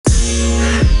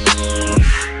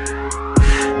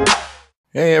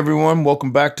Hey everyone,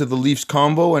 welcome back to the Leafs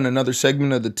Convo and another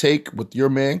segment of The Take with your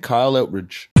man Kyle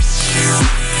Outridge.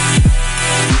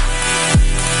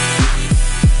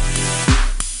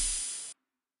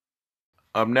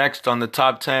 Up next on the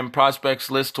top 10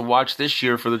 prospects list to watch this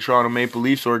year for the Toronto Maple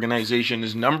Leafs organization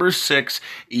is number 6,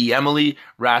 Eemeli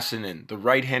Rasanen, the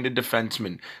right-handed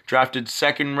defenseman. Drafted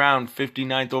second round,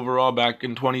 59th overall back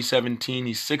in 2017.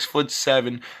 He's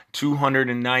 6'7",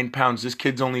 209 pounds. This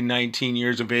kid's only 19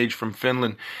 years of age from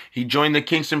Finland. He joined the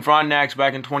Kingston Frontenacs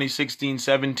back in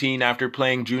 2016-17 after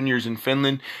playing juniors in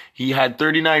Finland. He had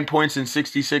 39 points in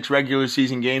 66 regular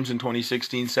season games in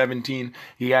 2016-17.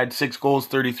 He had 6 goals,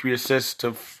 33 assists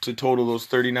to total those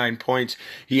 39 points.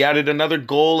 He added another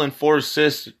goal and 4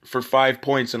 assists for 5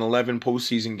 points in 11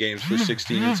 postseason games for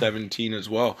 16 and 17 as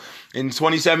well. In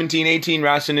 2017-18,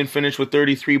 Rasanen finished with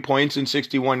 33 points in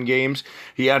 61 games.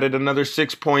 He added another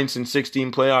 6 points in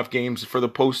 16 playoff games for the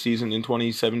postseason in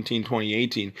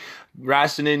 2017-2018.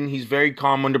 Rasanen, he's very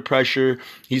calm under pressure.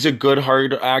 He's a good,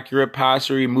 hard, accurate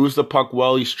passer. He moves the puck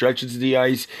well. He stretches the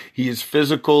ice. He is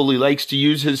physical. He likes to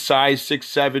use his size,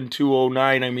 6'7",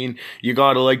 209. I mean, you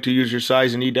gotta like to use your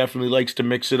size, and he definitely likes to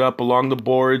mix it up along the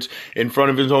boards in front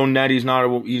of his own net. He's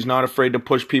not afraid to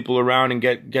push people around and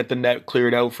get the net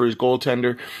cleared out for his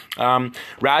goaltender.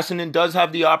 Rasanen does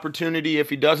have the opportunity, if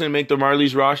he doesn't make the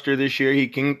Marlies roster this year, he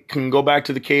can go back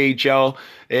to the KHL.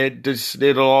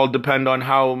 It'll all depend on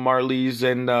how Marlies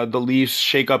and the Leafs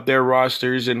shake up their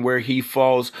rosters and where he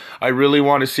falls. I really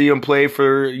want to see him play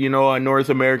for, a North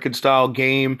American style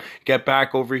game. Get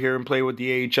back over here and play with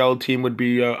the AHL team would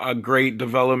be a great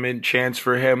development chance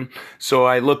for him. So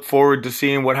I look forward to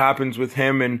seeing what happens with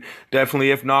him, and definitely,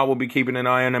 if not, we'll be keeping an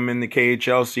eye on him in the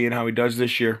KHL, seeing how he does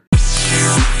this year.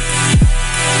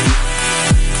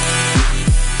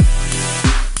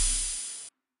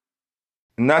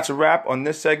 And that's a wrap on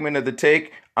this segment of The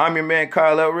Take. I'm your man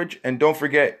Kyle Outridge, and don't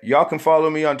forget, y'all can follow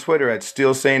me on Twitter at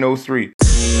SteelSane03.